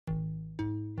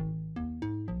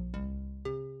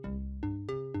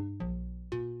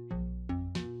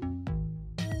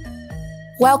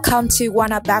Welcome to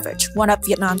Wana Beverage, one of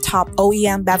Vietnam's top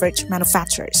OEM beverage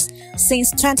manufacturers. Since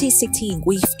 2016,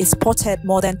 we've exported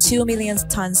more than 2 million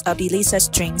tons of delicious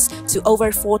drinks to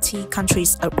over 40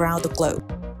 countries around the globe.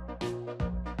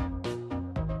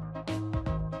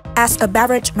 As a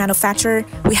beverage manufacturer,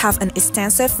 we have an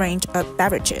extensive range of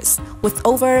beverages. With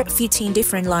over 15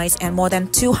 different lines and more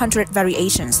than 200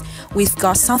 variations, we've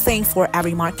got something for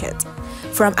every market.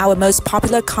 From our most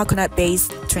popular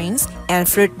coconut-based drinks and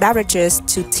fruit beverages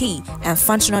to tea and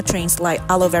functional drinks like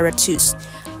aloe vera juice,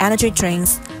 energy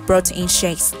drinks, protein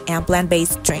shakes, and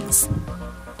blend-based drinks.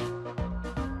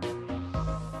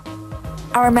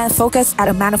 Our main focus at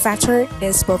a manufacturer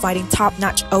is providing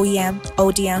top-notch OEM,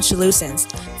 ODM solutions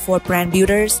for brand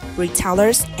builders,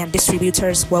 retailers, and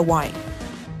distributors worldwide.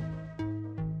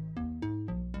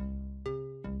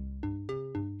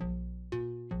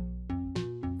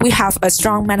 We have a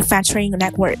strong manufacturing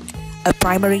network, a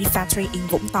primary factory in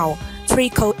Vũng Tàu, 3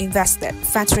 co-invested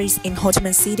factories in Ho Chi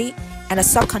Minh City, and a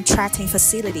subcontracting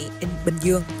facility in Bình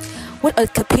Dương, with a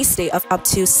capacity of up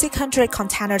to 600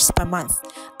 containers per month,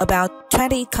 about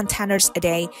 20 containers a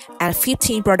day, and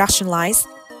 15 production lines.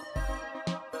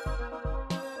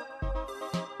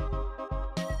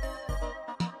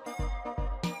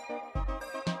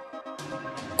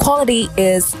 Quality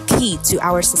is key to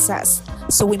our success,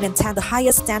 so we maintain the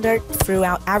highest standard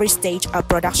throughout every stage of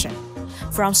production,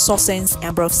 from sourcing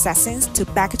and processing to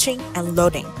packaging and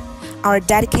loading. Our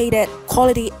dedicated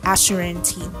quality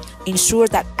assurance team ensures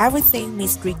that everything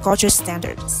meets rigorous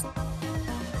standards.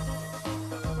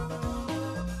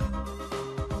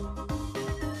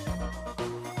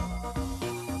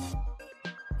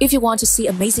 If you want to see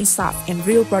amazing stuff and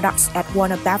real products at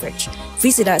Wana Beverage,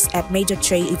 visit us at major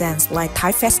trade events like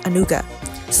Thai Fest Anuga,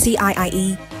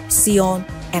 CIIE, Sion,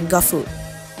 and GoFood.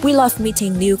 We love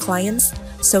meeting new clients,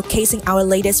 showcasing our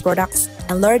latest products,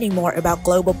 and learning more about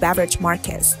global beverage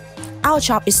markets. Our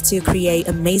job is to create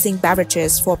amazing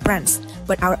beverages for brands,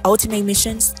 but our ultimate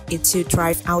mission is to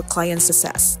drive our client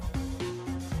success.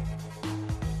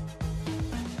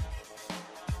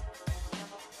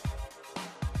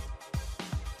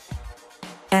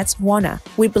 At Wana,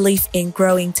 we believe in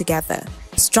growing together,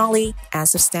 strongly and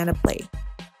sustainably.